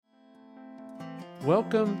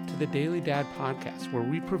Welcome to the Daily Dad Podcast, where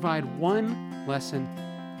we provide one lesson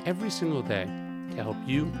every single day to help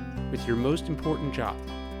you with your most important job,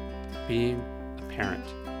 being a parent.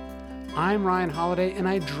 I'm Ryan Holiday, and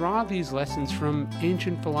I draw these lessons from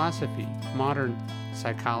ancient philosophy, modern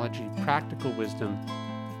psychology, practical wisdom,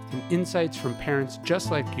 and insights from parents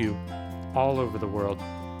just like you all over the world.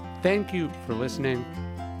 Thank you for listening,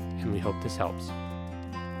 and we hope this helps.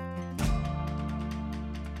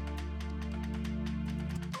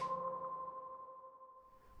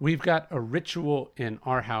 We've got a ritual in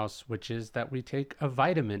our house, which is that we take a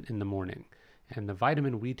vitamin in the morning. And the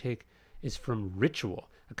vitamin we take is from Ritual,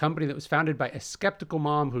 a company that was founded by a skeptical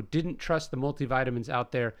mom who didn't trust the multivitamins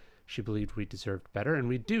out there. She believed we deserved better, and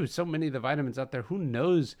we do. So many of the vitamins out there, who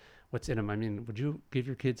knows what's in them? I mean, would you give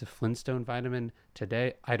your kids a Flintstone vitamin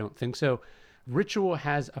today? I don't think so. Ritual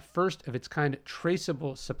has a first-of-its-kind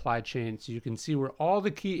traceable supply chain, so you can see where all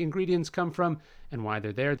the key ingredients come from and why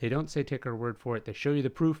they're there. They don't say take our word for it. They show you the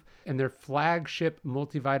proof. And their flagship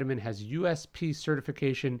multivitamin has USP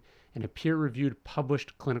certification and a peer-reviewed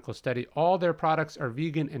published clinical study. All their products are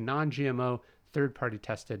vegan and non-GMO, third-party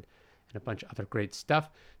tested, and a bunch of other great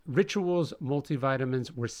stuff. Ritual's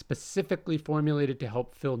multivitamins were specifically formulated to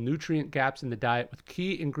help fill nutrient gaps in the diet with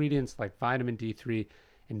key ingredients like vitamin D3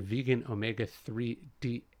 and vegan omega-3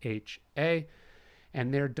 DHA.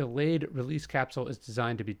 And their delayed release capsule is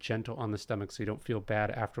designed to be gentle on the stomach so you don't feel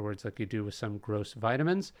bad afterwards like you do with some gross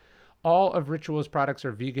vitamins. All of Ritual's products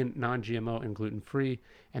are vegan, non-GMO, and gluten-free,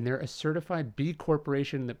 and they're a certified B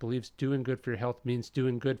Corporation that believes doing good for your health means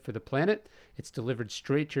doing good for the planet. It's delivered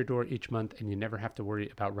straight to your door each month, and you never have to worry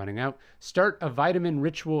about running out. Start a vitamin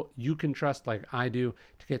ritual you can trust like I do.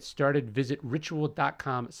 To get started, visit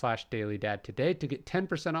ritual.com/dailydad today to get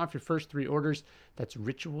 10% off your first 3 orders. That's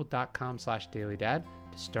ritual.com/dailydad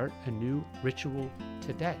to start a new ritual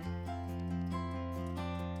today.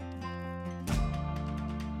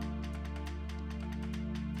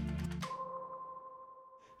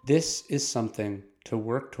 This is something to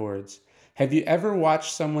work towards. Have you ever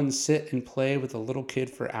watched someone sit and play with a little kid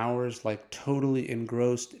for hours, like totally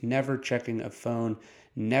engrossed, never checking a phone,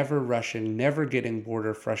 never rushing, never getting bored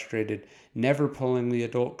or frustrated, never pulling the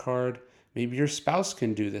adult card? Maybe your spouse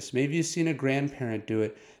can do this. Maybe you've seen a grandparent do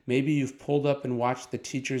it. Maybe you've pulled up and watched the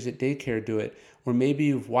teachers at daycare do it. Or maybe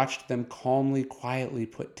you've watched them calmly, quietly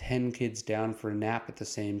put 10 kids down for a nap at the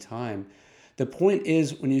same time. The point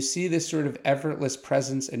is, when you see this sort of effortless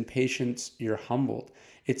presence and patience, you're humbled.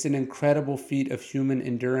 It's an incredible feat of human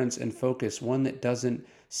endurance and focus, one that doesn't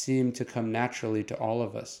seem to come naturally to all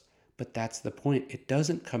of us. But that's the point. It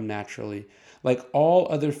doesn't come naturally. Like all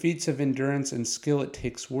other feats of endurance and skill, it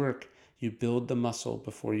takes work. You build the muscle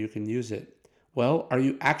before you can use it. Well, are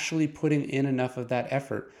you actually putting in enough of that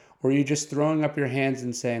effort? Or are you just throwing up your hands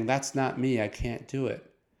and saying, that's not me, I can't do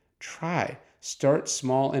it? Try. Start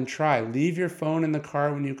small and try. Leave your phone in the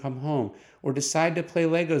car when you come home, or decide to play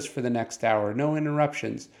Legos for the next hour, no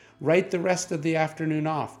interruptions. Write the rest of the afternoon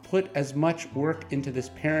off. Put as much work into this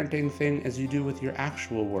parenting thing as you do with your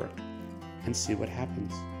actual work, and see what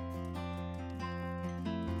happens.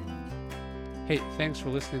 Hey, thanks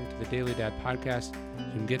for listening to the Daily Dad Podcast.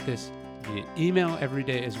 You can get this via email every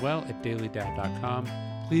day as well at dailydad.com.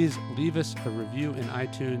 Please leave us a review in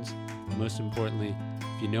iTunes. And most importantly,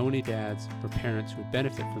 if you know any dads or parents who would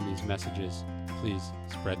benefit from these messages, please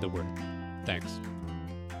spread the word. Thanks.